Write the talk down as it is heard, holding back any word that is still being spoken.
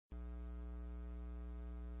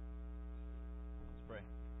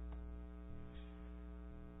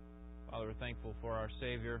we're thankful for our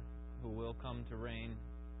Savior who will come to reign.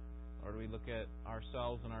 Lord, we look at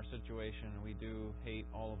ourselves and our situation, and we do hate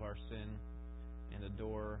all of our sin and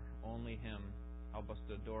adore only Him. Help us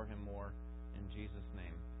to adore Him more. In Jesus'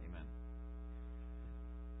 name, amen.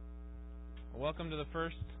 Welcome to the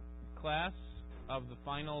first class of the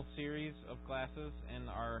final series of classes in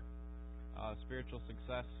our spiritual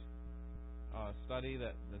success study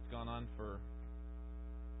that's gone on for,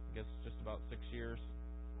 I guess, just about 6 years.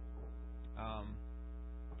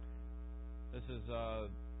 This is a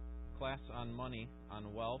class on money,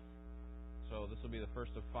 on wealth. So this will be the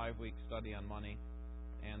first of 5-week study on money.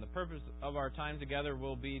 And the purpose of our time together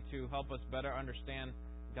will be to help us better understand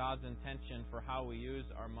God's intention for how we use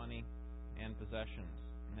our money and possessions.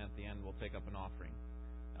 And at the end, we'll take up an offering.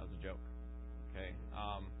 That was a joke. Okay.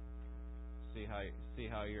 See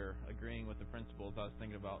how you're agreeing with the principles. I was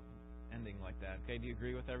thinking about ending like that. Okay, do you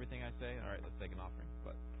agree with everything I say? All right, let's take an offering.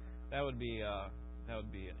 But that would be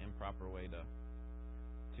an improper way to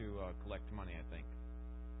collect money, I think.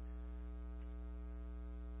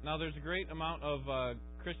 Now, there's a great amount of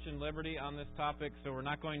Christian liberty on this topic, so we're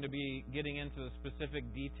not going to be getting into the specific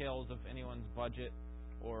details of anyone's budget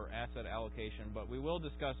or asset allocation, but we will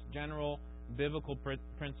discuss general biblical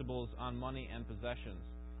principles on money and possessions.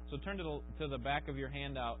 So turn to the back of your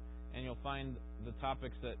handout, and you'll find the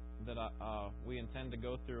topics that we intend to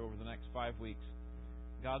go through over the next 5 weeks.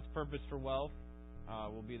 God's purpose for wealth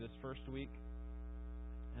will be this first week,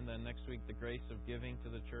 and then next week the grace of giving to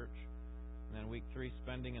the church, and then week 3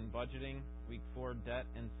 spending and budgeting, week 4 debt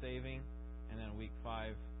and saving, and then week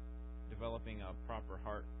 5 developing a proper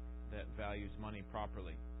heart that values money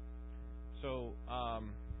properly. So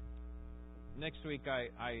next week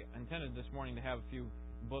I intended this morning to have a few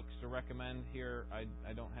books to recommend here.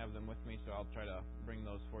 I don't have them with me, so I'll try to bring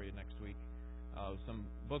those for you next week. Some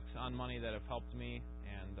books on money that have helped me,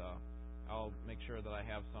 and I'll make sure that I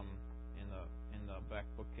have some in the back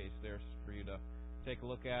bookcase there for you to take a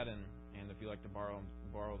look at, and if you like to borrow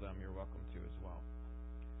them, you're welcome to as well.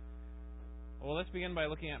 Well, let's begin by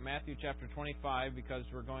looking at Matthew chapter 25, because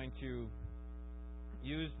we're going to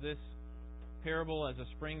use this parable as a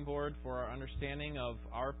springboard for our understanding of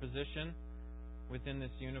our position within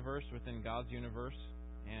this universe, within God's universe,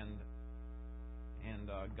 and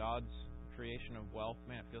God's creation of wealth.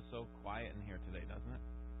 Man, it feels so quiet in here today, doesn't it?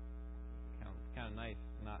 It's kind of nice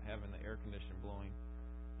not having the air conditioner blowing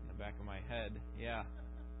in the back of my head. Yeah.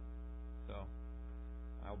 So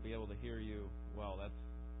I'll be able to hear you well. That's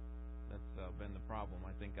been the problem.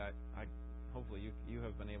 I think I hopefully you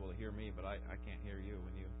have been able to hear me, but I can't hear you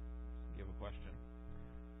when you give a question.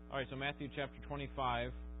 All right, so Matthew chapter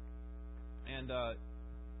 25. And a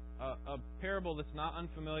parable that's not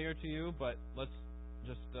unfamiliar to you, but let's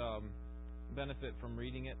just benefit from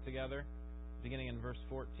reading it together. Beginning in verse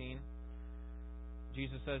 14,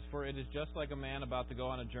 Jesus says, "For it is just like a man about to go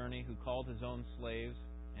on a journey who called his own slaves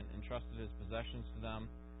and entrusted his possessions to them.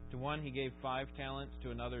 To one he gave 5 talents,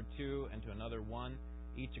 to another 2, and to another 1,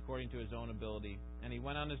 each according to his own ability. And he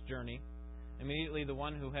went on his journey. Immediately the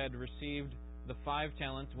one who had received the 5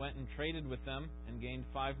 talents went and traded with them and gained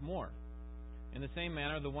 5 more. In the same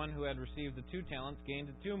manner, the one who had received the 2 talents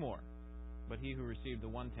gained 2 more. But he who received the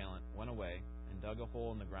 1 talent went away and dug a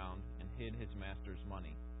hole in the ground and hid his master's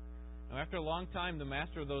money. Now after a long time, the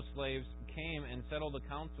master of those slaves came and settled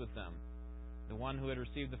accounts with them. The one who had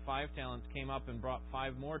received the 5 talents came up and brought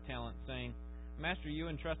 5 more talents, saying, 'Master, you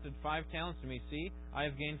entrusted 5 talents to me. See, I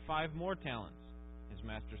have gained 5 more talents.' His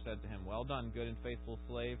master said to him, 'Well done, good and faithful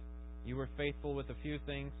slave. You were faithful with a few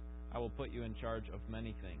things. I will put you in charge of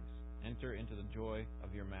many things. Enter into the joy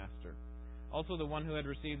of your master.' Also the one who had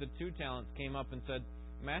received the 2 talents came up and said,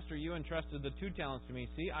 'Master, you entrusted the 2 talents to me.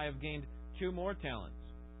 See, I have gained 2 more talents.'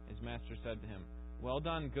 His master said to him, 'Well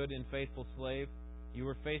done, good and faithful slave. You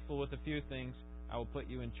were faithful with a few things. I will put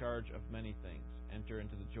you in charge of many things. Enter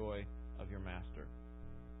into the joy of your master.'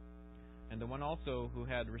 And the one also who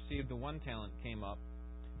had received the 1 talent came up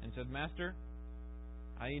and said, 'Master,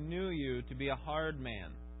 I knew you to be a hard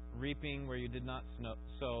man, reaping where you did not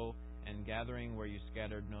sow, and gathering where you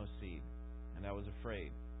scattered no seed. And I was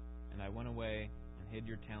afraid, and I went away and hid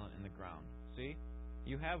your talent in the ground. See,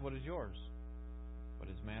 you have what is yours.' But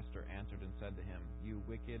his master answered and said to him, 'You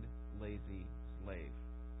wicked, lazy slave.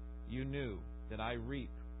 You knew that I reap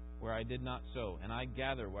where I did not sow, and I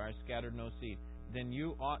gather where I scattered no seed. Then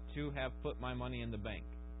you ought to have put my money in the bank,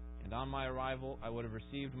 and on my arrival I would have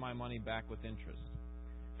received my money back with interest.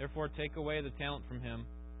 Therefore take away the talent from him,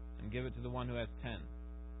 and give it to the one who has 10.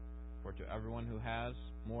 For to everyone who has,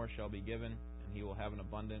 more shall be given, and he will have an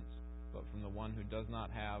abundance. But from the one who does not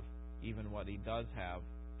have, even what he does have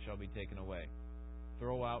shall be taken away.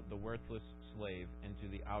 throw out the worthless slave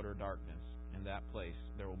into the outer darkness. In that place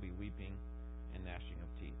there will be weeping and gnashing of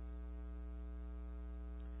teeth.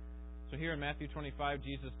 So here in Matthew 25,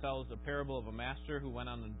 Jesus tells a parable of a master who went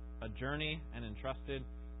on a journey and entrusted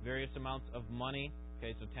various amounts of money.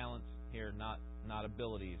 Okay, so talents here, not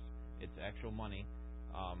abilities. It's actual money.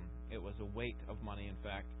 It was a weight of money, in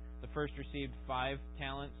fact. The first received 5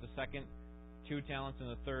 talents, the second 2 talents, and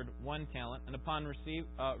the third 1 talent. And upon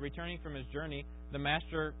returning from his journey, the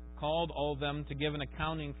master called all of them to give an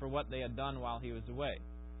accounting for what they had done while he was away.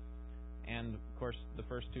 And, of course, the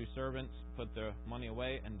first 2 servants put their money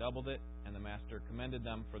away and doubled it, and the master commended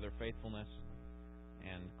them for their faithfulness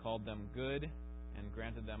and called them good and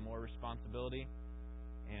granted them more responsibility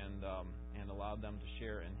and allowed them to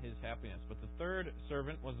share in his happiness. But the third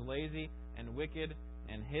servant was lazy and wicked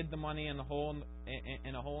and hid the money in a hole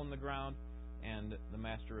in the ground, and the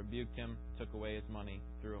master rebuked him, took away his money,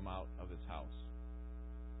 threw him out of his house.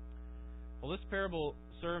 Well, this parable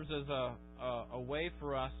serves as a way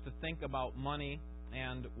for us to think about money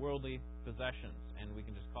and worldly possessions, and we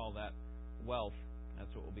can just call that wealth. That's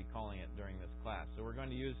what we'll be calling it during this class. So we're going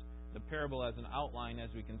to use the parable as an outline as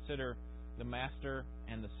we consider the master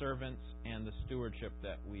and the servants and the stewardship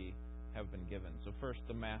that we have been given. So first,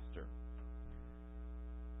 the master.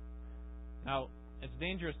 Now, it's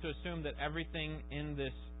dangerous to assume that everything in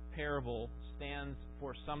this parable stands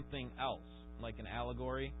for something else, like an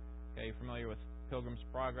allegory. Okay, you're familiar with Pilgrim's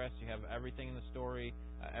Progress. You have everything in the story.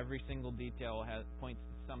 Every single detail points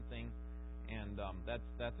to something, and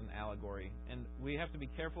that's an allegory. And we have to be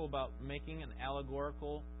careful about making an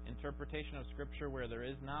allegorical interpretation of Scripture where there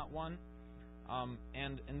is not one.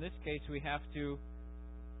 And in this case, we have to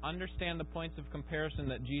understand the points of comparison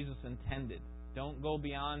that Jesus intended. Don't go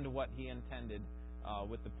beyond what he intended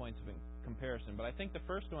with the points of comparison. But I think the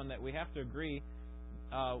first one that we have to agree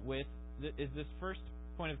with is this first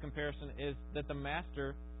point of comparison is that the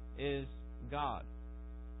master is God.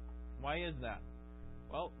 Why is that?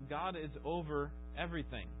 Well, God is over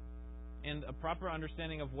everything. And a proper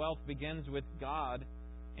understanding of wealth begins with God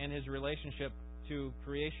and his relationship to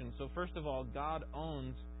creation. So first of all, God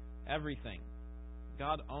owns everything.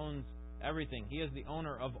 God owns everything. He is the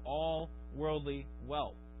owner of all worldly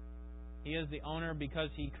wealth. He is the owner because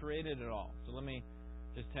he created it all. So let me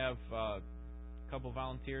just have a couple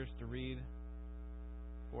volunteers to read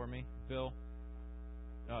for me. Bill,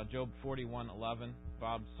 Job 41:11.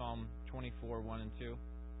 Bob, Psalm 24:1 and 2.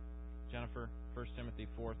 Jennifer, 1 Timothy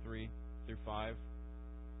 4:3-5.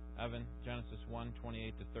 Evan, Genesis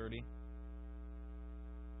 1:28-30.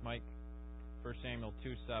 Mike, 1 Samuel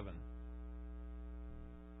 2:7.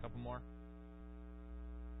 Couple more.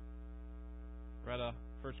 Retta,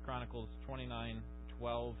 1 Chronicles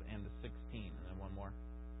 29:12 and 16. And then one more.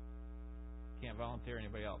 Can't volunteer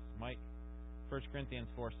anybody else. Mike, 1 Corinthians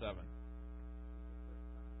 4:7.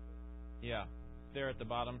 Yeah, there at the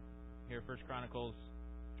bottom here, 1 Chronicles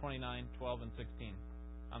 29:12 and 16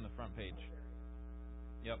 on the front page.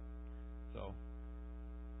 Yep. So,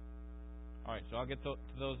 all right. So I'll get to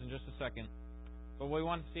those in just a second. But what we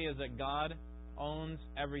want to see is that God owns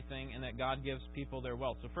everything, and that God gives people their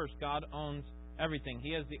wealth. So first, God owns everything.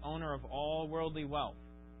 He is the owner of all worldly wealth.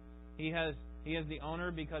 He is the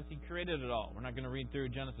owner because he created it all. We're not going to read through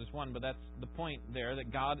Genesis 1, but that's the point there,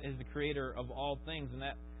 that God is the creator of all things, and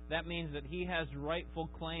that means that he has rightful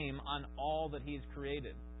claim on all that he's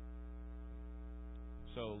created.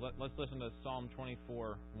 So let's listen to Psalm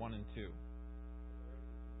 24:1 and 2.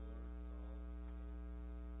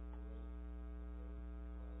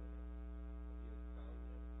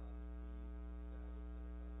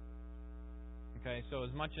 Okay, so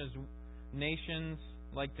as much as nations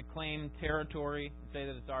like to claim territory, say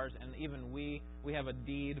that it's ours, and even we have a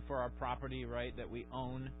deed for our property, right, that we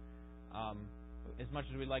own. As much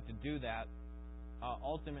as we'd like to do that,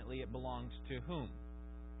 ultimately it belongs to whom?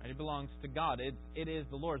 Right? It belongs to God. It is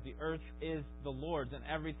the Lord's. The earth is the Lord's, and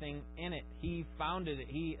everything in it. He founded it.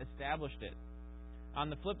 He established it. On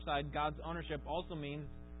the flip side, God's ownership also means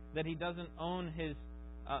that He doesn't own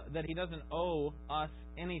that He doesn't owe us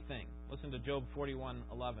anything. Listen to Job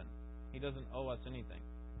 41:11. He doesn't owe us anything.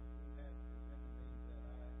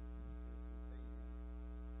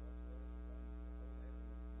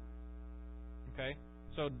 Okay,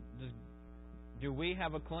 so do we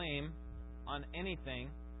have a claim on anything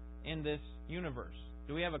in this universe?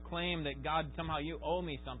 Do we have a claim that God, somehow you owe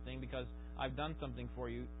me something because I've done something for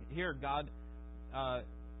you? Here, God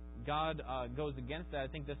goes against that. I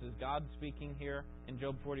think this is God speaking here in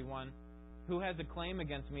Job 41. Who has a claim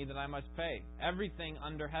against me that I must pay? Everything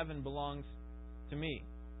under heaven belongs to me.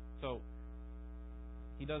 So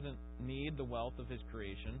He doesn't need the wealth of His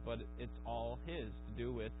creation, but it's all His to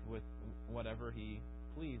do with whatever He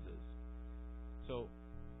pleases. So,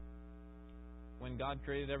 when God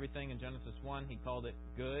created everything in Genesis 1, He called it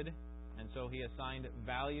good, and so He assigned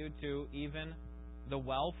value to even the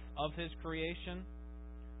wealth of His creation.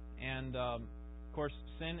 And, of course,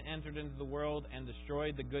 sin entered into the world and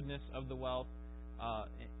destroyed the goodness of the wealth.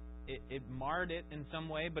 It marred it in some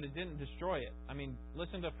way, but it didn't destroy it. I mean,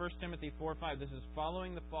 listen to 1 Timothy 4:5. This is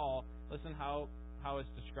following the fall. Listen how it's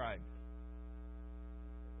described.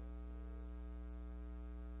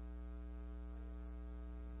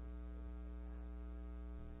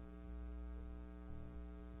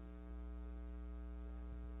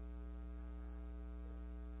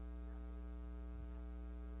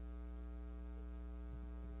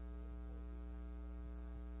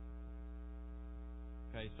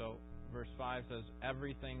 Okay, so verse 5 says,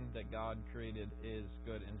 everything that God created is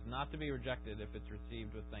good and is not to be rejected if it's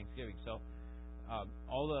received with thanksgiving. So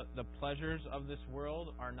all the pleasures of this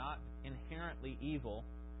world are not inherently evil.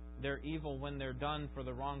 They're evil when they're done for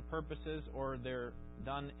the wrong purposes, or they're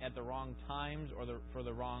done at the wrong times, or for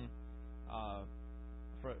the wrong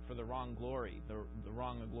for the wrong glory. The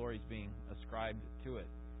wrong glory is being ascribed to it.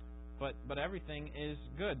 But everything is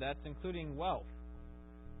good. That's including wealth.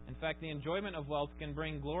 In fact, the enjoyment of wealth can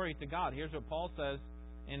bring glory to God. Here's what Paul says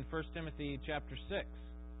in 1 Timothy chapter 6.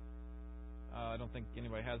 I don't think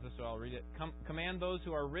anybody has this, so I'll read it. Command those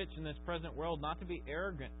who are rich in this present world not to be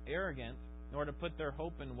arrogant, nor to put their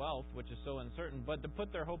hope in wealth, which is so uncertain, but to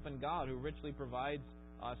put their hope in God, who richly provides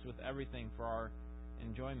us with everything for our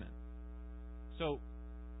enjoyment. So,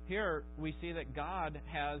 here we see that God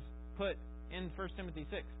has put in 1 Timothy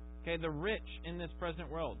 6, the rich in this present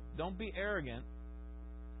world. Don't be arrogant,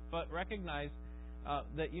 but recognize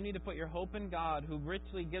that you need to put your hope in God, who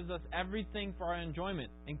richly gives us everything for our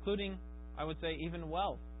enjoyment, including, I would say, even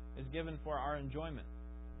wealth is given for our enjoyment.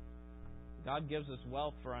 God gives us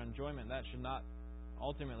wealth for our enjoyment. That should not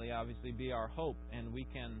ultimately, obviously, be our hope, and we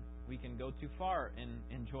can go too far in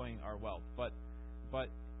enjoying our wealth. But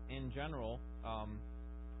in general,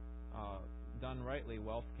 done rightly,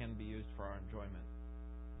 wealth can be used for our enjoyment.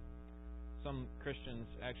 Some Christians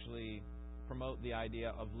actually promote the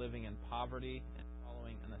idea of living in poverty and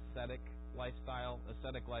following an ascetic lifestyle.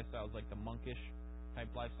 Ascetic lifestyle is like the monkish type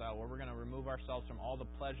lifestyle, where we're going to remove ourselves from all the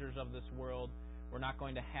pleasures of this world. We're not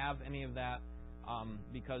going to have any of that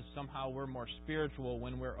because somehow we're more spiritual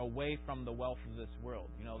when we're away from the wealth of this world.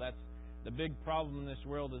 You know, that's the big problem in this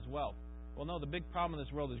world is wealth. Well, no, the big problem in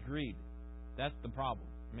this world is greed. That's the problem.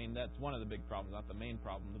 I mean, that's one of the big problems, not the main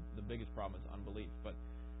problem. The biggest problem is unbelief.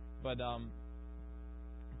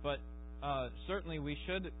 But certainly we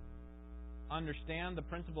should understand the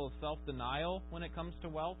principle of self-denial when it comes to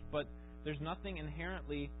wealth, but there's nothing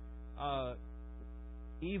inherently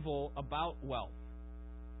evil about wealth.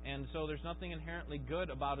 And so there's nothing inherently good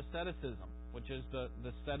about asceticism, which is the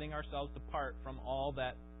setting ourselves apart from all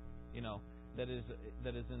that, that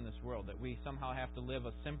is in this world, that we somehow have to live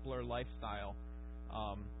a simpler lifestyle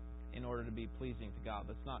in order to be pleasing to God.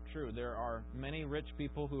 That's not true. There are many rich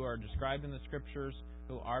people who are described in the Scriptures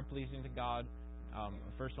who are pleasing to God.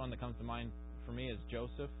 The first one that comes to mind for me is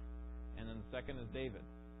Joseph, and then the second is David.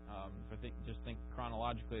 If I just think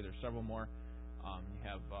chronologically, there's several more. You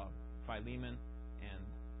have Philemon and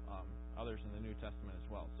others in the New Testament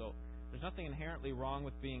as well. So there's nothing inherently wrong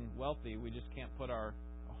with being wealthy. We just can't put our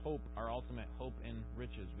hope, our ultimate hope, in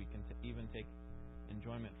riches. We can even take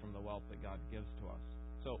enjoyment from the wealth that God gives to us.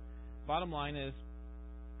 So, bottom line is,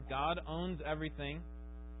 God owns everything.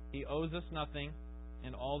 He owes us nothing,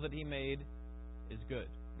 and all that He made is good,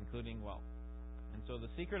 including wealth. And so, the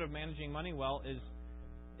secret of managing money well is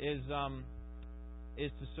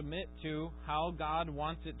to submit to how God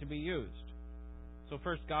wants it to be used. So,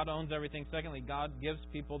 first, God owns everything. Secondly, God gives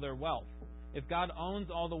people their wealth. If God owns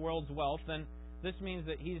all the world's wealth, then this means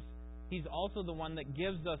that He's also the one that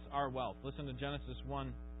gives us our wealth. Listen to Genesis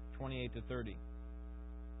 1:28-30.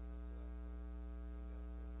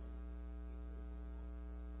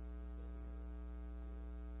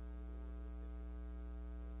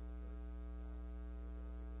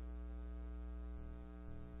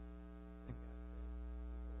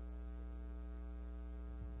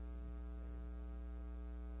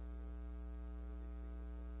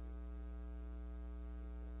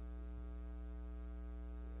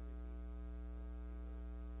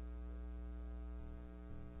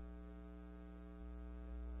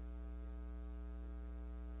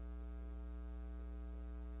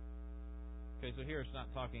 Okay, so here it's not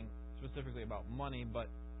talking specifically about money, but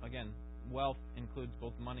again, wealth includes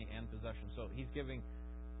both money and possession. So He's giving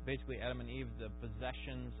basically Adam and Eve the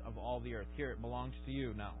possessions of all the earth. Here, it belongs to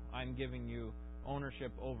you now. I'm giving you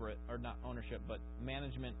ownership over it, or not ownership, but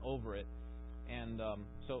management over it. And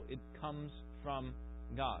so it comes from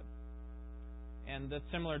God. And that's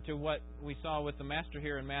similar to what we saw with the master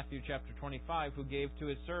here in Matthew chapter 25, who gave to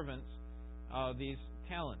his servants these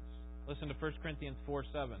talents. Listen to 1 Corinthians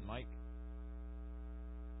 4:7, Mike.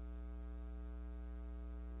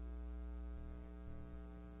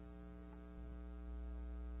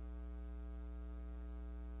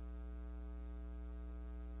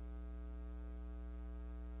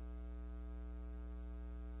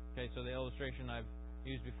 Okay, so the illustration I've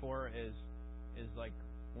used before is like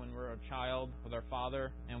when we're a child with our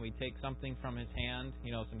father and we take something from his hand,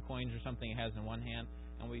 some coins or something he has in one hand,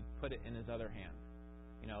 and we put it in his other hand.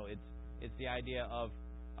 It's the idea of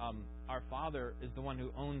our Father is the one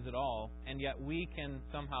who owns it all, and yet we can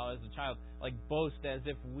somehow, as a child, boast as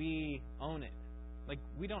if we own it. Like,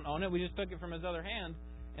 we don't own it. We just took it from his other hand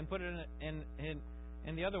and put it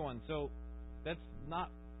in the other one. So that's not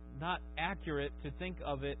accurate to think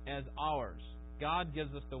of it as ours. God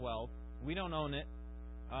gives us the wealth. We don't own it.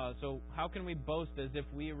 So how can we boast as if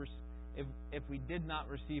we did not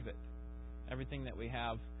receive it? Everything that we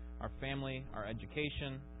have, our family, our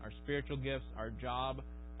education, our spiritual gifts, our job,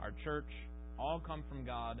 our church, all come from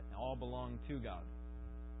God, all belong to God.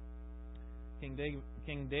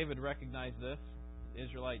 King David recognized this. The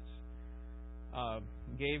Israelites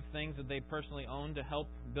gave things that they personally owned to help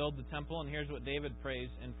build the temple, and here's what David prays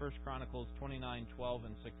in 1 Chronicles 29:12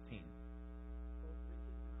 and 16.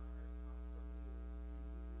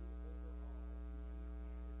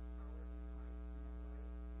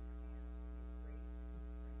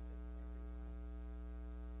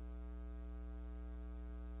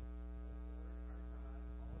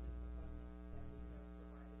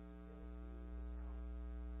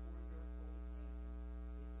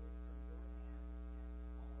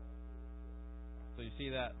 So you see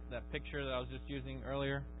that picture that I was just using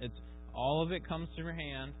earlier? It's all of it comes from your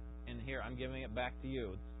hand, and here I'm giving it back to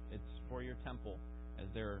you. It's for your temple as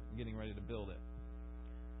they're getting ready to build it.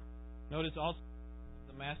 Notice also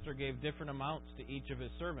the master gave different amounts to each of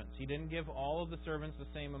his servants. He didn't give all of the servants the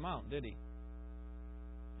same amount, did he?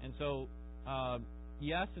 And so,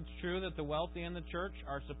 yes, it's true that the wealthy in the church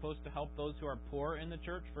are supposed to help those who are poor in the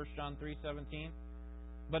church, 1 John 3:17.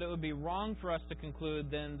 But it would be wrong for us to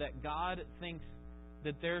conclude then that God thinks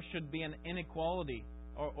that there should be an inequality,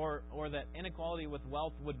 or that inequality with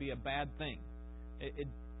wealth would be a bad thing.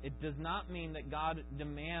 It does not mean that God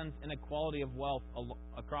demands inequality of wealth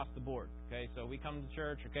across the board. Okay, so we come to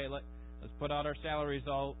church. Okay, let's put out our salaries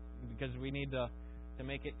all because we need to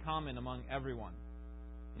make it common among everyone.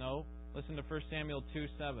 No, listen to 1 Samuel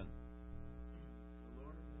 2:7.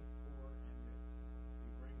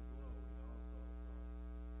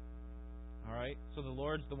 All right, so the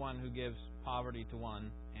Lord's the one who gives poverty to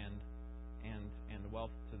one and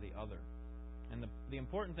wealth to the other. And the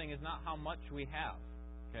important thing is not how much we have.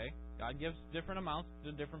 Okay, God gives different amounts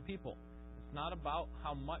to different people. It's not about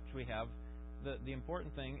how much we have. The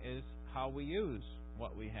important thing is how we use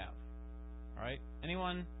what we have. All right,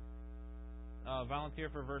 anyone volunteer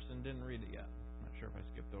for a verse and didn't read it yet? I'm not sure if I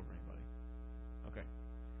skipped over anybody.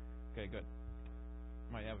 Okay, good.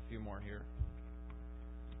 Might have a few more here.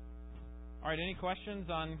 All right, any questions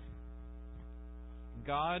on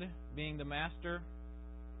God being the master?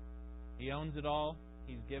 He owns it all.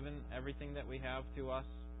 He's given everything that we have to us.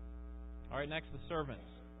 All right, next, the servants.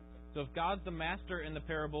 So if God's the master in the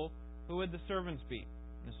parable, who would the servants be?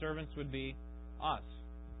 The servants would be us.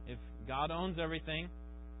 If God owns everything,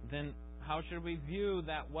 then how should we view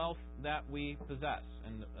that wealth that we possess?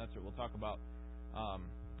 And that's what we'll talk about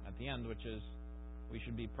at the end, which is we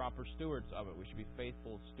should be proper stewards of it. We should be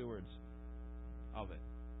faithful stewards of it.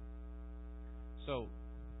 So,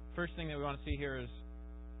 first thing that we want to see here is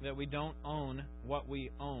that we don't own what we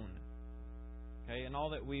own. Okay, and all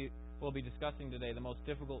that we will be discussing today, the most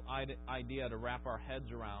difficult idea to wrap our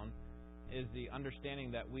heads around is the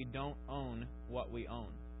understanding that we don't own what we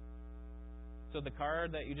own. So the car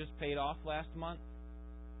that you just paid off last month,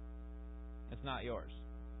 it's not yours.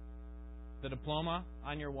 The diploma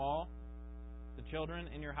on your wall, the children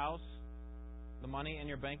in your house, the money in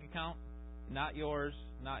your bank account, not yours,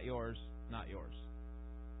 not yours, not yours.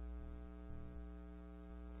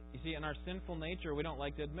 You see, in our sinful nature, we don't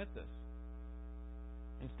like to admit this.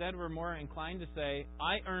 Instead, we're more inclined to say,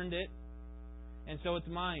 I earned it, and so it's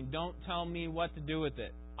mine. Don't tell me what to do with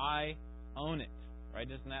it. I own it. Right?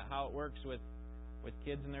 Isn't that how it works with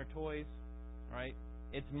kids and their toys? Right?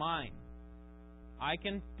 It's mine. I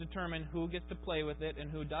can determine who gets to play with it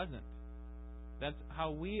and who doesn't. That's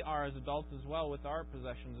how we are as adults as well with our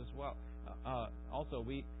possessions as well. Also,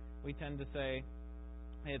 we tend to say,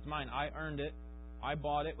 hey, it's mine. I earned it. I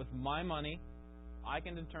bought it with my money. I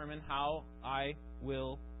can determine how I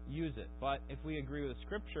will use it. But if we agree with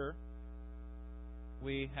Scripture,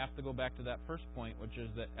 we have to go back to that first point, which is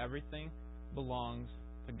that everything belongs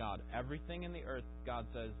to God. Everything in the earth, God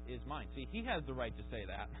says, is mine. See, He has the right to say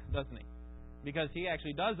that, doesn't He? Because He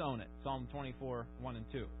actually does own it. Psalm 24, 1 and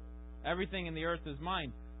 2. Everything in the earth is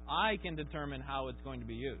mine. I can determine how it's going to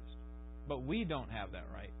be used. But we don't have that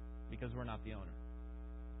right because we're not the owner.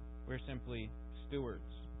 We're simply stewards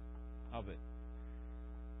of it.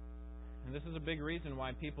 And this is a big reason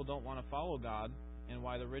why people don't want to follow God and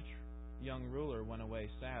why the rich young ruler went away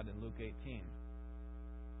sad in Luke 18.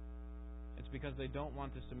 It's because they don't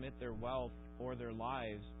want to submit their wealth or their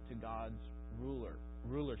lives to God's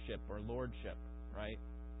rulership or lordship, right?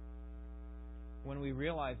 When we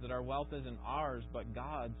realize that our wealth isn't ours but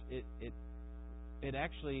God's, it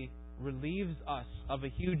actually relieves us of a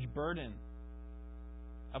huge burden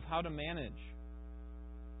of how to manage.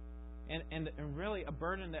 And really a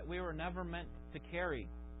burden that we were never meant to carry.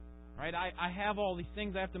 Right? I have all these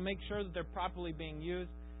things. I have to make sure that they're properly being used.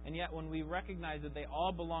 And yet when we recognize that they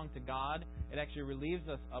all belong to God, it actually relieves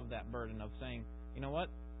us of that burden of saying, you know what?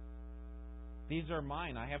 These are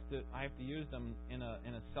mine. I have to use them in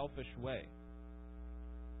a selfish way.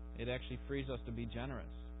 It actually frees us to be generous.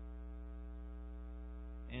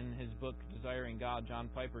 In his book, Desiring God, John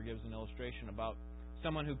Piper gives an illustration about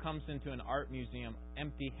someone who comes into an art museum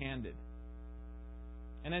empty-handed.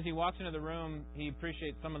 And as he walks into the room, he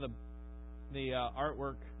appreciates some of the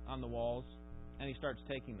artwork on the walls, and he starts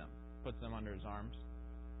taking them, puts them under his arms.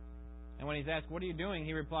 And when he's asked, what are you doing?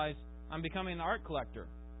 He replies, I'm becoming an art collector.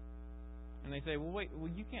 And they say, well,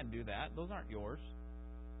 you can't do that. Those aren't yours.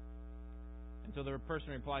 And so the person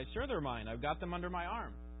replies, sure, they're mine. I've got them under my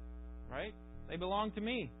arm. Right? They belong to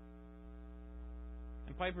me.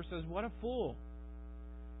 And Piper says, what a fool.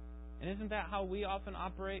 And isn't that how we often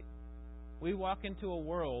operate? We walk into a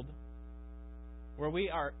world where we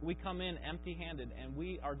come in empty-handed, and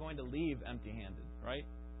we are going to leave empty-handed, right?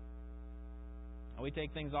 And we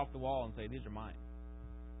take things off the wall and say, these are mine.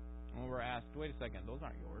 And when we're asked, wait a second, those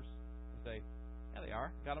aren't yours, we say, yeah, they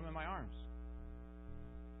are. Got them in my arms.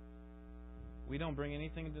 We don't bring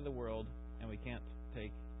anything into the world, and we can't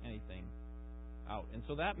take anything out. And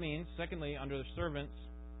so that means, secondly, under the servants,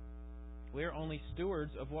 we are only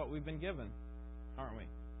stewards of what we've been given, aren't we?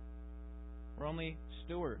 We're only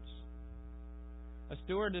stewards. A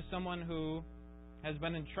steward is someone who has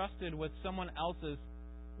been entrusted with someone else's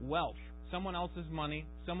wealth, someone else's money,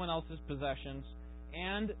 someone else's possessions,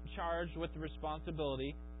 and charged with the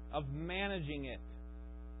responsibility of managing it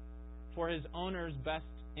for his owner's best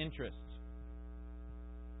interests.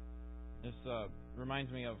 This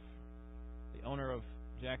reminds me of the owner of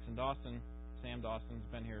Jackson Dawson. Sam Dawson's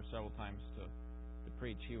been here several times to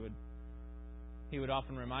preach. He would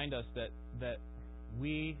often remind us that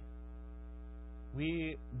we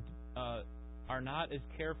are not as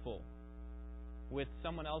careful with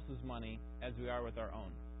someone else's money as we are with our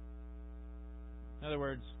own. In other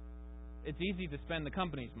words, it's easy to spend the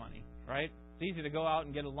company's money, right? It's easy to go out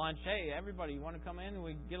and get a lunch. Hey, everybody, you want to come in and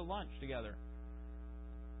we get a lunch together?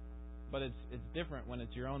 But it's different when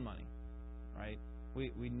it's your own money, right?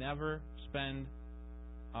 We never spend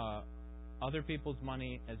other people's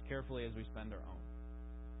money as carefully as we spend our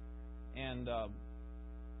own. And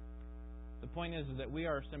the point is that we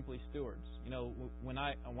are simply stewards. You know, when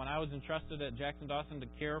I was entrusted at Jackson Dawson to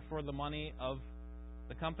care for the money of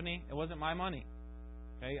the company, it wasn't my money.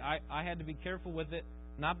 Okay, I had to be careful with it,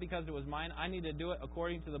 not because it was mine. I needed to do it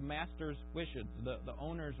according to the master's wishes, the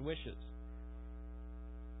owner's wishes.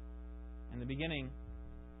 In the beginning,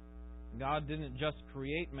 God didn't just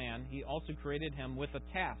create man, He also created him with a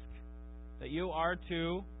task that you are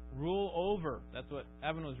to rule over. That's what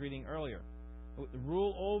Evan was reading earlier.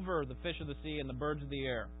 Rule over the fish of the sea and the birds of the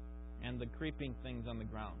air and the creeping things on the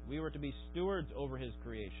ground. We were to be stewards over His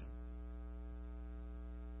creation.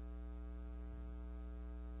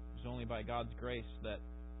 It's only by God's grace that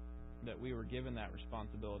we were given that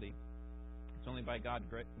responsibility. It's only by God's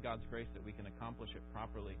grace that we can accomplish it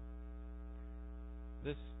properly.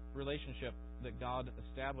 This relationship that God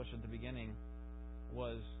established at the beginning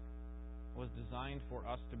was designed for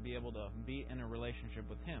us to be able to be in a relationship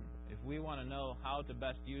with Him. If we want to know how to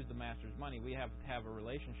best use the Master's money, we have to have a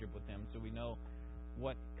relationship with Him so we know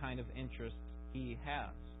what kind of interests He has.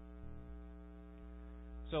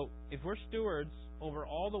 So, if we're stewards over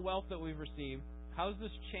all the wealth that we've received, how does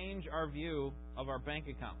this change our view of our bank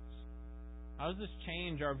accounts? How does this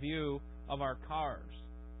change our view of our cars,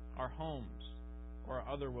 our homes, or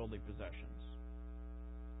our other worldly possessions?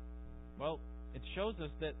 Well, it shows us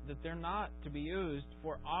that they're not to be used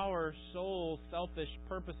for our sole selfish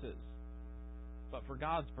purposes, but for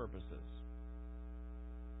God's purposes.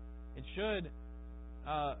 It should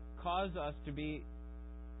cause us to be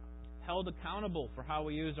held accountable for how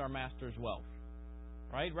we use our Master's wealth.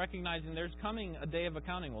 Right? Recognizing there's coming a day of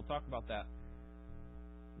accounting. We'll talk about that.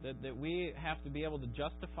 That we have to be able to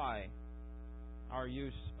justify our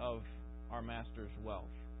use of our Master's wealth.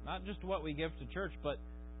 Not just what we give to church, but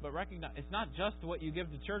recognize it's not just what you give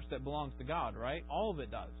to church that belongs to God, right? All of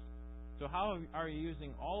it does. So how are you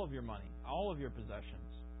using all of your money, all of your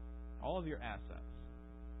possessions, all of your assets?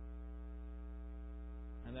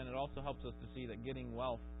 And then it also helps us to see that getting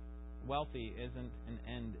wealthy isn't an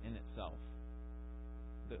end in itself.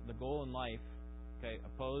 The goal in life,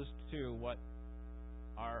 opposed to what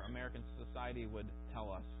our American society would tell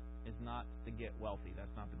us, is not to get wealthy.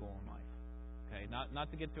 That's not the goal in life. Not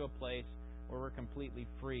to get to a place where we're completely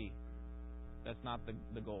free. That's not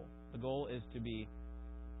the goal. The goal is to be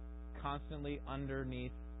constantly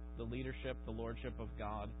underneath the leadership, the lordship of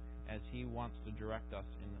God, as He wants to direct us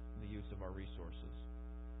in the use of our resources.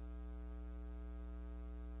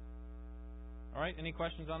 All right, any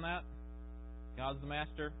questions on that? God's the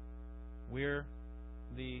master. We're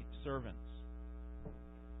the servants.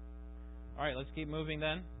 All right, let's keep moving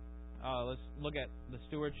then. Let's look at the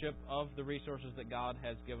stewardship of the resources that God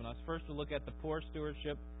has given us. First, we'll look at the poor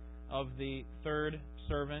stewardship of the third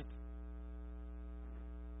servant,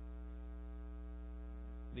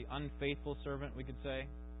 the unfaithful servant, we could say.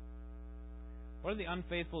 What did the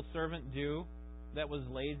unfaithful servant do that was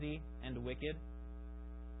lazy and wicked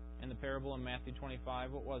in the parable in Matthew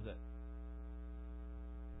 25? What was it?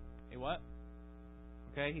 He what?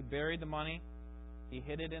 He buried the money. He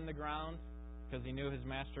hid it in the ground because he knew his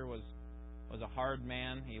master was a hard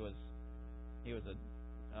man. He was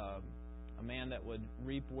a man that would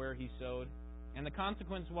reap where he sowed, and the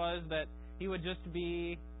consequence was that he would just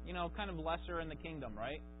be kind of lesser in the kingdom.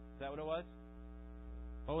 Right? Is that what it was?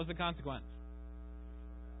 What was the consequence?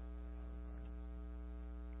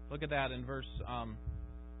 Look at that in verse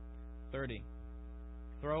 30.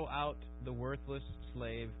 Throw out the worthless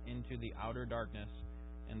slave into the outer darkness.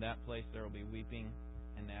 In that place there will be weeping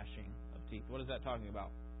and gnashing of teeth. What is that talking about?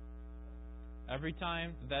 Every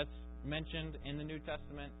time that's mentioned in the New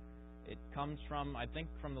Testament, it comes from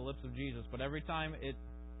the lips of Jesus. But every time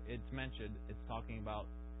it's mentioned, it's talking about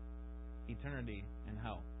eternity in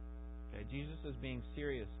hell. Jesus is being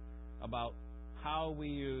serious about how we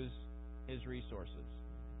use His resources.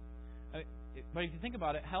 But if you think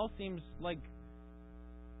about it, hell seems like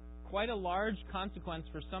quite a large consequence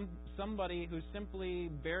for somebody who's simply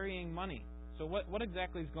burying money. So what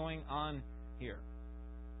exactly is going on here?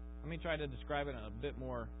 Let me try to describe it in a bit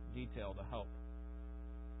more detail to help.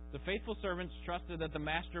 The faithful servants trusted that the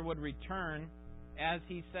master would return as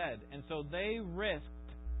he said, and so they risked.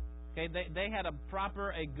 They had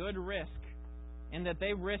a good risk in that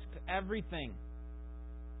they risked everything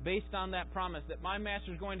based on that promise that my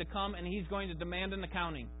master's going to come and he's going to demand an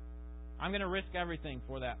accounting. I'm going to risk everything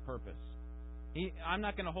for that purpose. I'm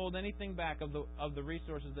not going to hold anything back of the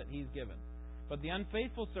resources that he's given. But the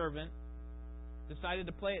unfaithful servant decided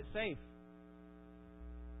to play it safe,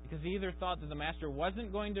 because he either thought that the master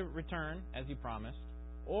wasn't going to return as he promised,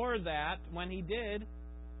 or that when he did,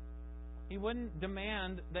 he wouldn't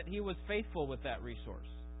demand that he was faithful with that resource.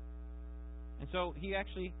 And so he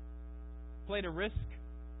actually played a risk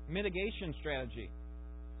mitigation strategy,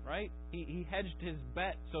 right? He hedged his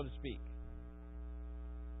bet, so to speak.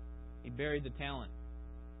 He buried the talent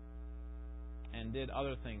and did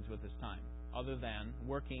other things with his time other than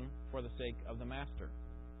working for the sake of the master.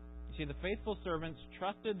 You see, the faithful servants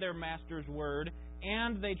trusted their master's word,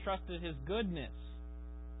 and they trusted his goodness.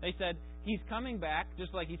 They said, he's coming back,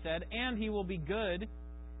 just like he said, and he will be good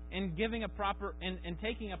in giving in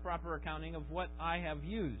taking a proper accounting of what I have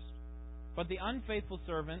used. But the unfaithful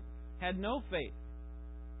servant had no faith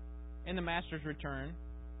in the master's return,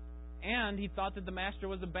 and he thought that the master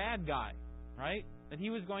was a bad guy, right? That he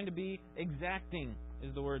was going to be exacting,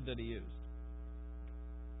 is the word that he used.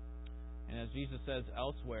 And as Jesus says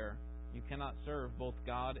elsewhere, you cannot serve both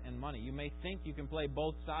God and money. You may think you can play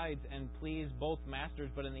both sides and please both masters,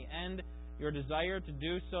 but in the end, your desire to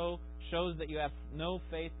do so shows that you have no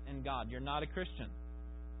faith in God. You're not a Christian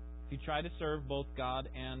if you try to serve both God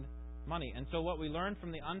and money. And so what we learn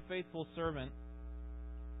from the unfaithful servant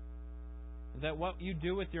is that what you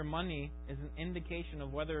do with your money is an indication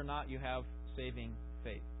of whether or not you have saving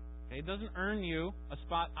faith. Okay? It doesn't earn you a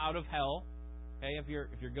spot out of hell. Okay? If you're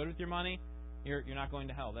good with your money, you're not going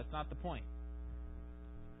to hell. That's not the point.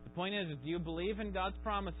 The point is, do you believe in God's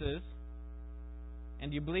promises?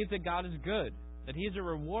 And do you believe that God is good? That He is a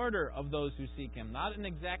rewarder of those who seek Him, not an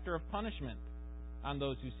exactor of punishment on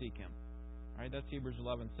those who seek Him. All right, that's Hebrews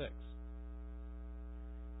 11:6.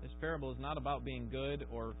 This parable is not about being good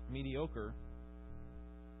or mediocre.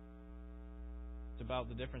 It's about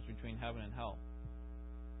the difference between heaven and hell.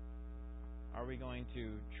 Are we going to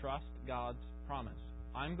trust God's promise?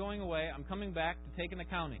 I'm going away. I'm coming back to take an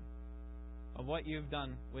accounting of what you've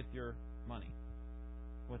done with your money.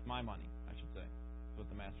 With my money, I should say. That's what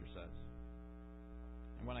the Master says.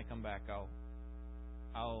 And when I come back,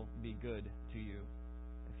 I'll be good to you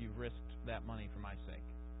if you've risked that money for my sake.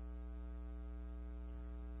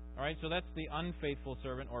 Alright, so that's the unfaithful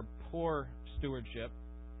servant or poor stewardship.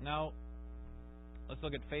 Now, let's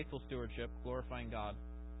look at faithful stewardship, glorifying God.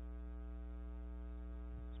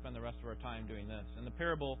 Spend the rest of our time doing this. In the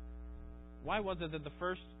parable, why was it that the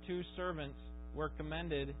first two servants were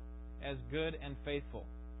commended as good and faithful?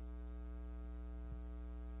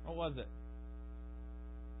 What was it?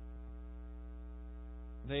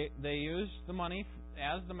 They used the money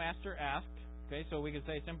as the master asked. Okay, so we could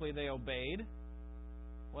say simply they obeyed.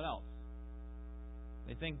 What else?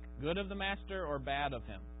 They think good of the master or bad of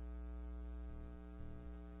him.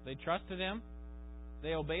 They trusted him.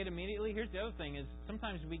 They obeyed immediately. Here's the other thing is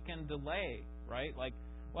sometimes we can delay, right? Like,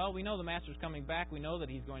 well, we know the master's coming back. We know that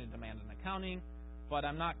he's going to demand an accounting, but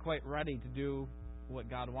I'm not quite ready to do what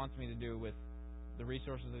God wants me to do with the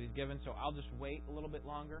resources that He's given, so I'll just wait a little bit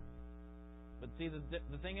longer. But see,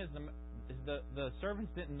 the thing is, the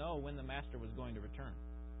servants didn't know when the master was going to return.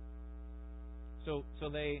 So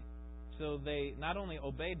they not only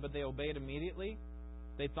obeyed, but they obeyed immediately.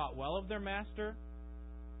 They thought well of their master.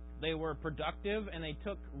 They were productive and they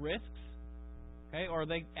took risks. Okay, or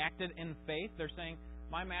they acted in faith. They're saying,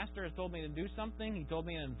 my master has told me to do something. He told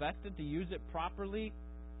me to invest it, to use it properly.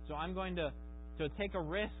 So I'm going to take a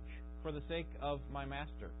risk for the sake of my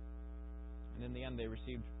master. And in the end, they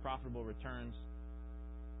received profitable returns,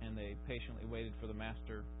 and they patiently waited for the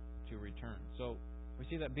master to return. So we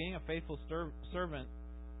see that being a faithful servant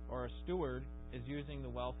or a steward is using the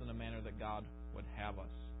wealth in a manner that God would have us.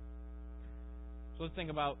 So let's think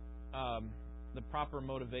about the proper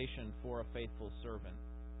motivation for a faithful servant.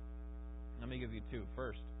 Let me give you two.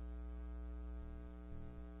 First,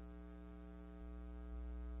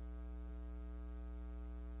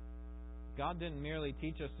 God didn't merely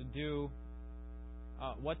teach us to do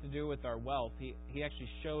what to do with our wealth. He actually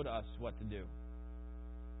showed us what to do.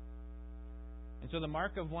 And so the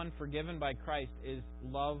mark of one forgiven by Christ is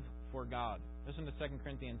love for God. Listen to 2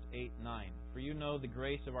 Corinthians 8:9. For you know the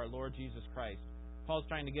grace of our Lord Jesus Christ. Paul's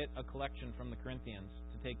trying to get a collection from the Corinthians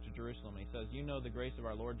to take to Jerusalem. He says, you know the grace of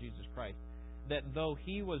our Lord Jesus Christ, that though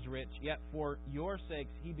He was rich, yet for your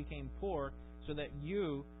sakes He became poor, so that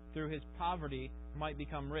you, through His poverty, might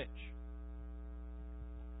become rich.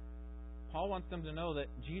 Paul wants them to know that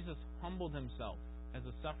Jesus humbled Himself as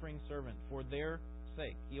a suffering servant for their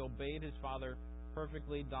sake. He obeyed His Father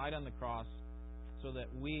perfectly, died on the cross, so that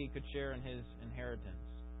we could share in His inheritance.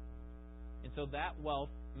 And so that wealth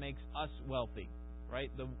makes us wealthy, right?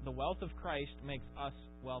 The wealth of Christ makes us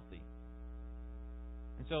wealthy.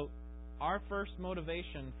 And so our first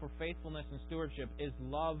motivation for faithfulness and stewardship is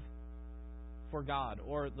love for God,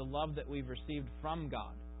 or the love that we've received from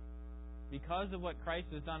God. Because of what Christ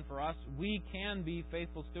has done for us, we can be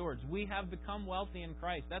faithful stewards. We have become wealthy in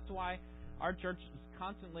Christ. That's why our church is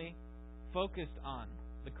constantly focused on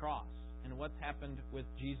the cross and what's happened with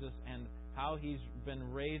Jesus and how He's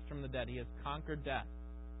been raised from the dead. He has conquered death.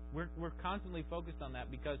 We're constantly focused on that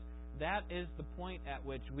because that is the point at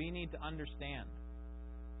which we need to understand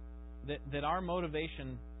that our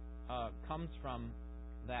motivation comes from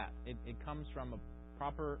that. It comes from a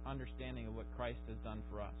proper understanding of what Christ has done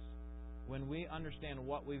for us. When we understand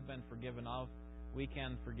what we've been forgiven of, we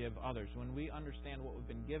can forgive others. When we understand what we've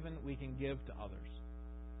been given, we can give to others.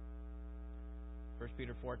 1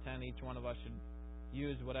 Peter 4:10, each one of us should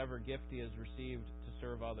use whatever gift he has received to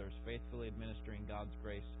serve others, faithfully administering God's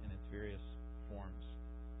grace in its various forms.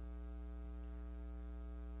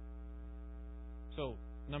 So,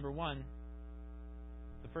 number one,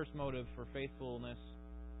 the first motive for faithfulness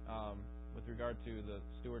with regard to the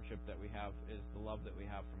stewardship that we have is the love that we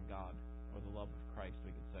have from God, or the love of Christ,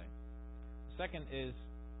 we could say. Second is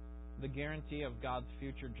the guarantee of God's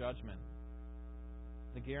future judgment.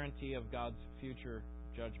 The guarantee of God's future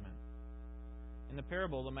judgment. In the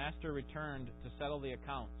parable, the master returned to settle the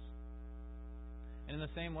accounts. And in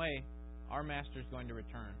the same way, our master is going to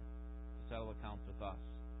return to settle accounts with us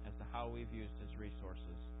as to how we've used His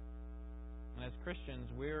resources. And as Christians,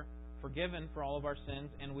 we're forgiven for all of our sins,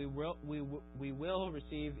 and we will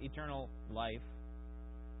receive eternal life.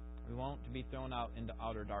 We won't be thrown out into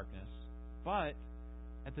outer darkness. But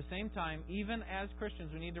at the same time, even as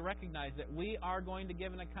Christians, we need to recognize that we are going to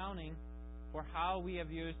give an accounting for how we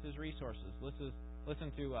have used His resources.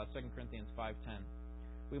 Listen to 2 Corinthians 5:10.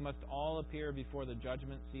 We must all appear before the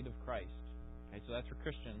judgment seat of Christ. Okay, so that's for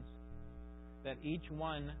Christians. That each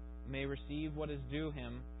one may receive what is due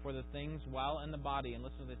him for the things while in the body. And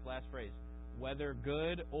listen to this last phrase. Whether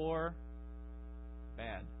good or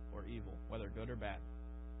bad or evil. Whether good or bad.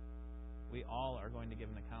 We all are going to give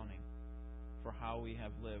an accounting for how we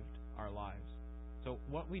have lived our lives. So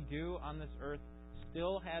what we do on this earth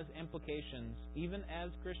still has implications, even as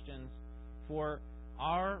Christians, for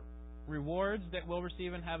our rewards that we'll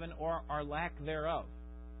receive in heaven or our lack thereof.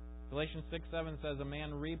 Galatians 6:7 says, a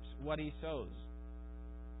man reaps what he sows.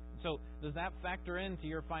 So does that factor into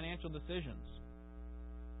your financial decisions?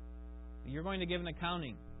 You're going to give an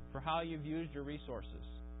accounting for how you've used your resources.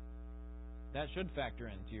 That should factor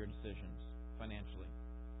into your decisions financially.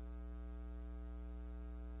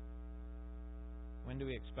 When do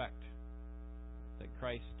we expect that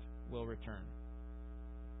Christ will return?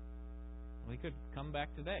 Well, He could come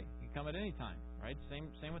back today. He could come at any time, right?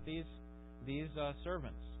 Same with these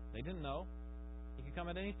servants. They didn't know. He could come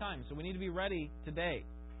at any time. So we need to be ready today.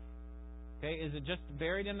 Okay, is it just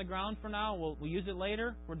buried in the ground for now? We'll use it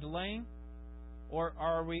later? We're delaying? Or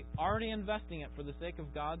are we already investing it for the sake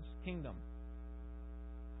of God's kingdom?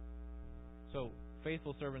 So,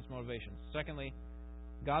 faithful servants' motivations. Secondly,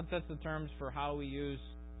 God sets the terms for how we use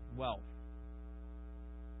wealth.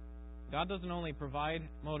 God doesn't only provide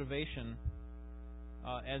motivation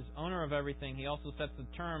as owner of everything, He also sets the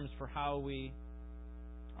terms for how we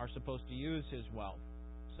are supposed to use His wealth.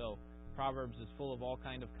 So, Proverbs is full of all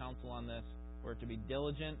kind of counsel on this. We're to be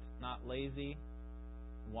diligent, not lazy,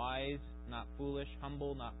 wise, not foolish,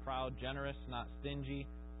 humble, not proud, generous, not stingy,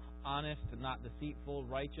 honest, not deceitful,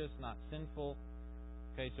 righteous, not sinful.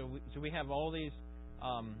 Okay, so we have all these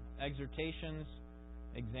exhortations,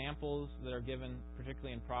 examples that are given,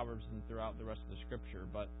 particularly in Proverbs and throughout the rest of the Scripture,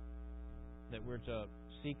 but that we're to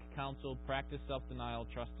seek counsel, practice self-denial,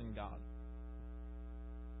 trust in God.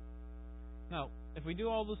 Now, if we do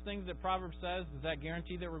all those things that Proverbs says, does that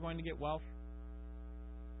guarantee that we're going to get wealth?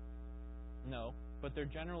 No, but they're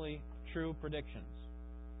generally true predictions.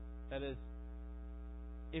 That is,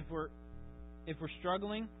 if we're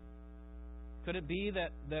struggling, could it be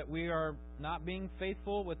that we are not being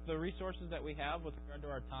faithful with the resources that we have with regard to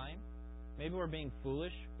our time? Maybe we're being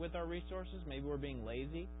foolish with our resources. Maybe we're being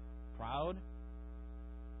lazy, proud.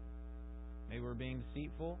 Maybe we're being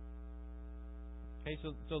deceitful. Okay,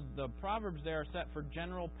 so the Proverbs there are set for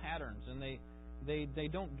general patterns, and they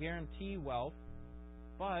don't guarantee wealth,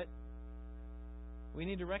 but we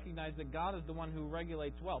need to recognize that God is the one who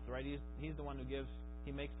regulates wealth, right? He's the one who gives.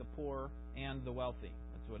 He makes the poor and the wealthy.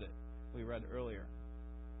 That's what we read earlier.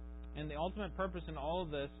 And the ultimate purpose in all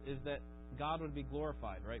of this is that God would be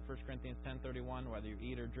glorified, right? 1 Corinthians 10:31, whether you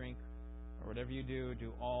eat or drink or whatever you do,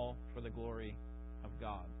 do all for the glory of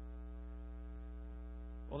God.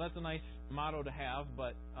 Well, that's a nice motto to have,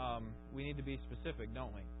 but we need to be specific,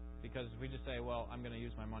 don't we? Because if we just say, well, I'm going to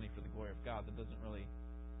use my money for the glory of God, that doesn't really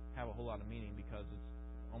have a whole lot of meaning because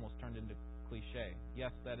it's almost turned into cliche.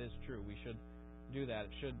 Yes, that is true. We should do that.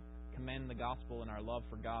 It should commend the gospel and our love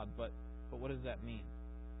for God, but what does that mean?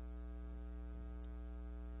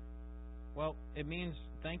 Well, it means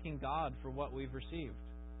thanking God for what we've received.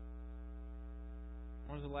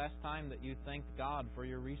 When was the last time that you thanked God for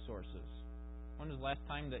your resources? When was the last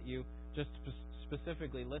time that you just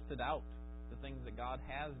specifically listed out the things that God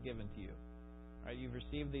has given to you? Right? You've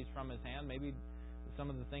received these from His hand. Maybe some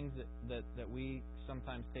of the things that we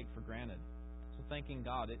sometimes take for granted. So thanking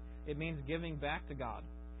God. It means giving back to God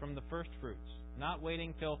from the first fruits. Not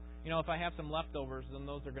waiting till, if I have some leftovers, then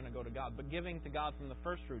those are going to go to God. But giving to God from the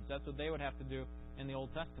first fruits. That's what they would have to do in the Old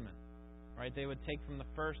Testament. Right? They would take from the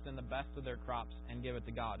first and the best of their crops and give it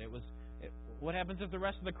to God. What happens if the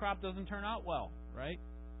rest of the crop doesn't turn out well, right?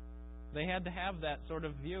 They had to have that sort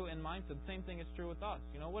of view and mindset. The same thing is true with us.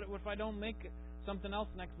 What if I don't make something else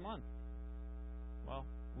next month? Well,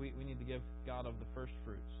 we need to give God of the first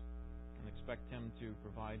fruits and expect Him to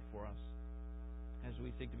provide for us as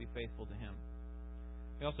we seek to be faithful to Him.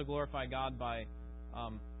 We also glorify God by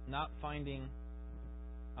not finding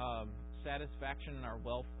satisfaction in our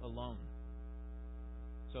wealth alone.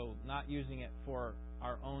 So not using it for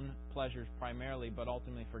our own pleasures primarily, but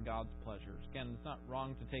ultimately for God's pleasures. Again, it's not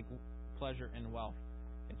wrong to take pleasure in wealth.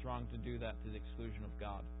 It's wrong to do that to the exclusion of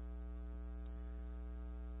God.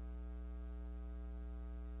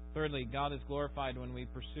 Thirdly, God is glorified when we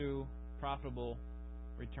pursue profitable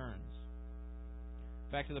returns.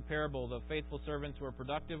 Back to the parable, the faithful servants were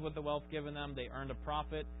productive with the wealth given them. They earned a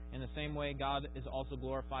profit. In the same way, God is also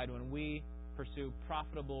glorified when we pursue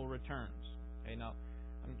profitable returns. Okay, now,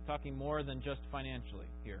 I'm talking more than just financially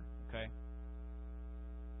here. Okay,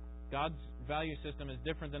 God's value system is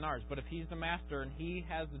different than ours, but if He's the master and He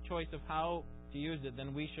has the choice of how to use it,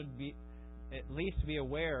 then we should be at least be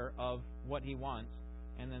aware of what He wants,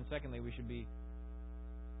 and then secondly, we should be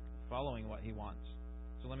following what He wants.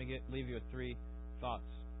 So let me leave you with 3 thoughts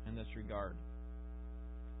in this regard.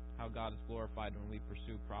 How God is glorified when we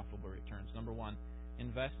pursue profitable returns. Number 1,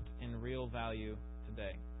 invest in real value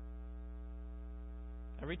today.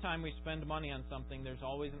 Every time we spend money on something, there's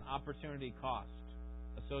always an opportunity cost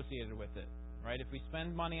associated with it. Right? If we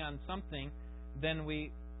spend money on something, then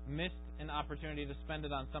we missed an opportunity to spend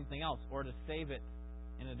it on something else or to save it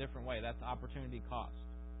in a different way. That's opportunity cost.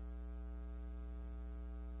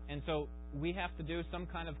 And so we have to do some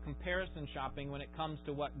kind of comparison shopping when it comes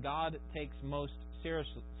to what God takes most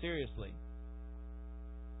seriously.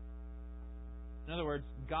 In other words,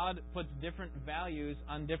 God puts different values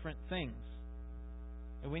on different things.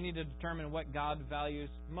 And we need to determine what God values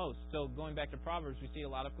most. So going back to Proverbs, we see a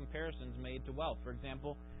lot of comparisons made to wealth. For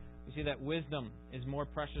example, we see that wisdom is more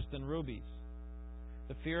precious than rubies.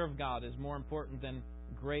 The fear of God is more important than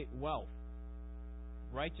great wealth.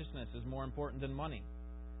 Righteousness is more important than money.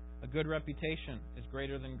 A good reputation is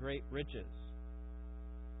greater than great riches.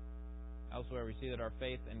 Elsewhere, we see that our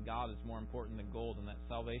faith in God is more important than gold, and that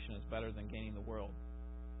salvation is better than gaining the world.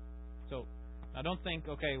 So, now don't think,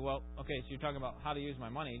 so you're talking about how to use my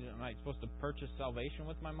money. Am I supposed to purchase salvation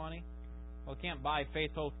with my money? Well, I can't buy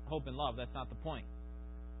faith, hope, and love. That's not the point.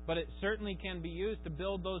 But it certainly can be used to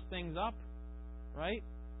build those things up, right?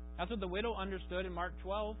 That's what the widow understood in Mark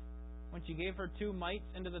 12 when she gave her 2 mites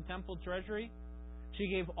into the temple treasury. She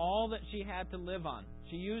gave all that she had to live on.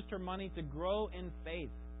 She used her money to grow in faith.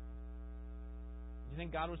 Do you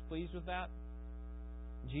think God was pleased with that?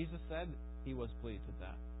 Jesus said He was pleased with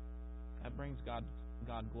that. That brings God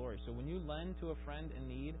glory. So when you lend to a friend in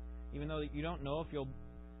need, even though you don't know if you'll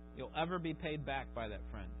ever be paid back by that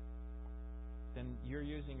friend, then you're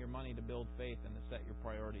using your money to build faith and to set your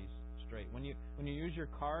priorities straight. When you use your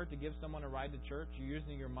car to give someone a ride to church, you're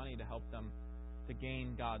using your money to help them to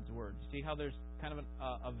gain God's Word. You see how there's kind of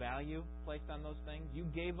a value placed on those things? You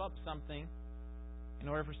gave up something in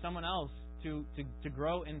order for someone else to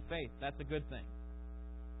grow in faith. That's a good thing.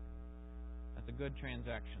 That's a good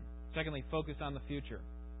transaction. Secondly, focus on the future.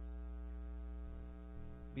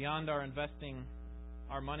 Beyond our investing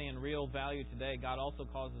our money in real value today, God also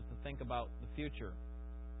calls us to think about the future.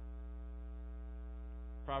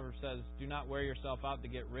 Proverbs says, "Do not wear yourself out to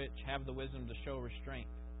get rich. Have the wisdom to show restraint.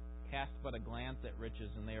 Cast but a glance at riches,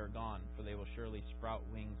 and they are gone, for they will surely sprout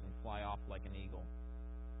wings and fly off like an eagle."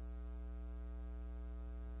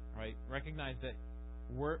 Right? Recognize that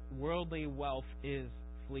worldly wealth is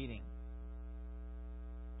fleeting.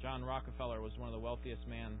 John Rockefeller was one of the wealthiest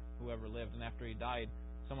men who ever lived, and after he died,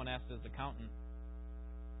 someone asked his accountant,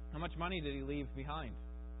 "How much money did he leave behind?"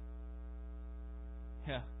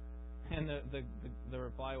 Yeah, and the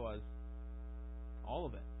reply was, "All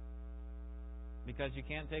of it, because you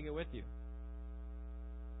can't take it with you."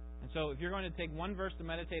 And so, if you're going to take one verse to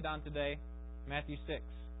meditate on today, Matthew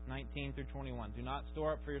 6:19 through 21. "Do not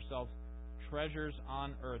store up for yourselves treasures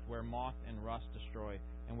on earth where moth and rust destroy,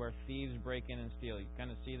 and where thieves break in and steal." You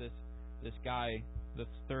kind of see this guy, the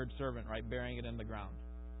third servant, right, burying it in the ground.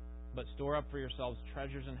 "But store up for yourselves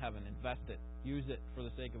treasures in heaven." Invest it. Use it for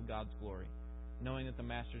the sake of God's glory, knowing that the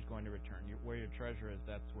Master is going to return. Where your treasure is,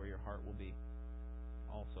 that's where your heart will be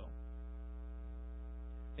also.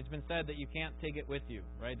 It's been said that you can't take it with you,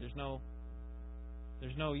 right? There's no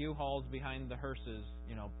U-Hauls behind the hearses,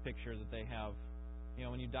 picture that they have.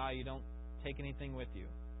 When you die, you don't take anything with you.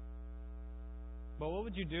 But what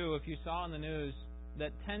would you do if you saw in the news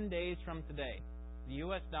that 10 days from today, the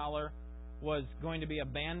U.S. dollar was going to be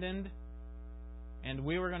abandoned and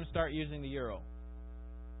we were going to start using the euro?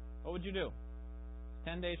 What would you do?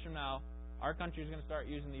 10 days from now, our country is going to start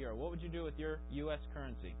using the euro. What would you do with your U.S.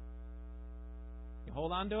 currency? You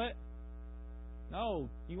hold on to it? No.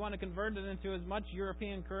 You want to convert it into as much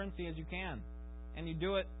European currency as you can. And you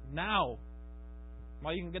do it now,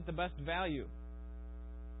 while you can get the best value.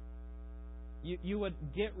 You would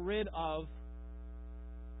get rid of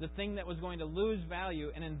the thing that was going to lose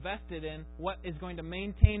value and invest it in what is going to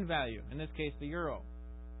maintain value, in this case, the euro.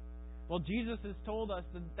 Well, Jesus has told us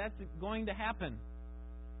that that's going to happen.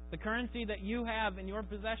 The currency that you have in your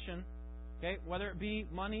possession, okay, whether it be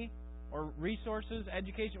money or resources,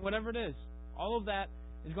 education, whatever it is, all of that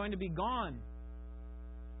is going to be gone.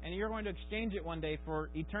 And you're going to exchange it one day for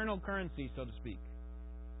eternal currency, so to speak.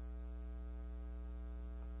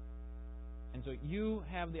 And so you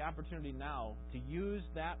have the opportunity now to use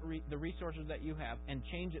the resources that you have and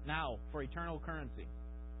change it now for eternal currency.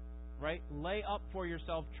 Right? Lay up for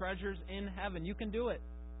yourself treasures in heaven. You can do it.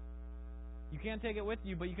 You can't take it with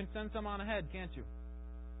you, but you can send some on ahead, can't you?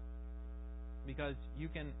 Because you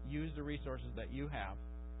can use the resources that you have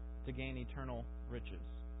to gain eternal riches.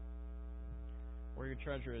 Where your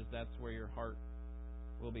treasure is, that's where your heart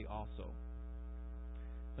will be also.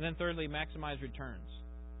 And then thirdly, maximize returns.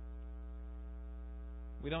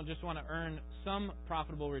 We don't just want to earn some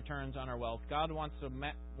profitable returns on our wealth. God wants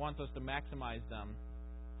us to maximize them.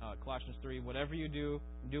 Colossians 3, whatever you do,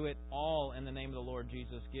 do it all in the name of the Lord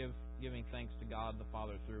Jesus, giving thanks to God the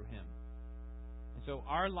Father through Him. And so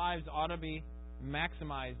our lives ought to be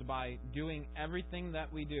maximized by doing everything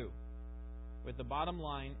that we do with the bottom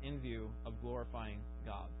line in view of glorifying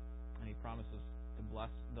God. And He promises to bless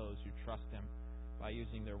those who trust Him by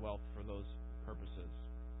using their wealth for those purposes.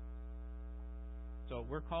 So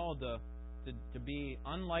we're called to be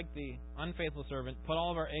unlike the unfaithful servant, put all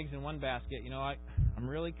of our eggs in one basket. I'm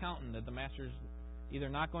really counting that the master's either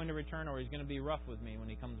not going to return or he's going to be rough with me when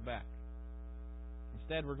he comes back.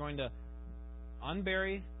 Instead, we're going to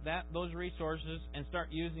unbury those resources and start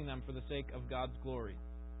using them for the sake of God's glory.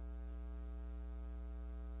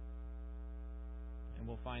 And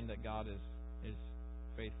we'll find that God is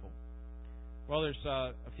faithful. Well, there's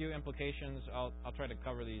a few implications. I'll try to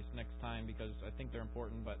cover these next time because I think they're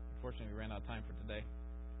important, but unfortunately we ran out of time for today.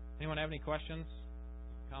 Anyone have any questions?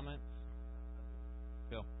 Comments?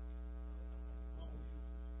 Phil?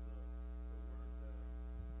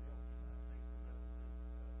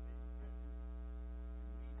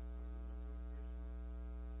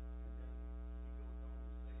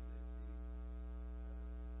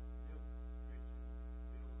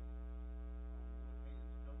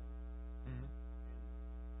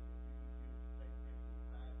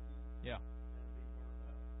 Yeah.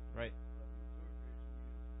 Right.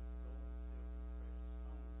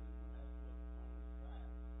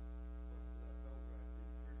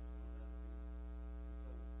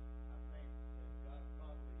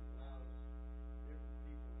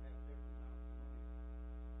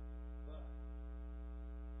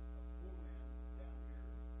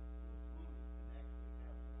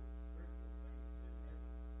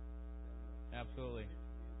 Absolutely.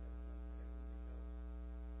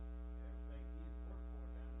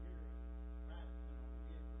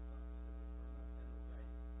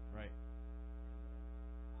 Right.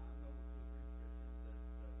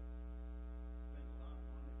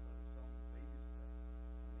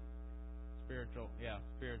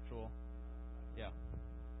 Spiritual. Yeah.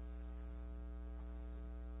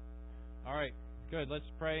 All right. Good. Let's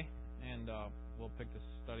pray, and we'll pick this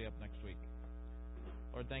study up next week.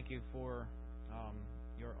 Lord, thank you for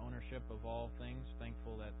your ownership of all things.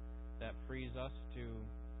 Thankful that frees us to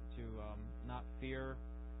not fear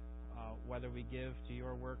whether we give to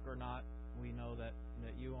your work or not. We know that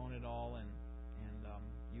you own it all, and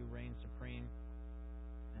you reign supreme.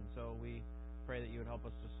 And so we pray that you would help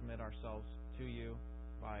us to submit ourselves to you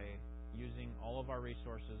by using all of our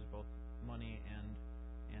resources, both money and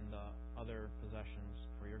other possessions,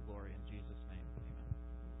 for your glory. In Jesus' name, amen.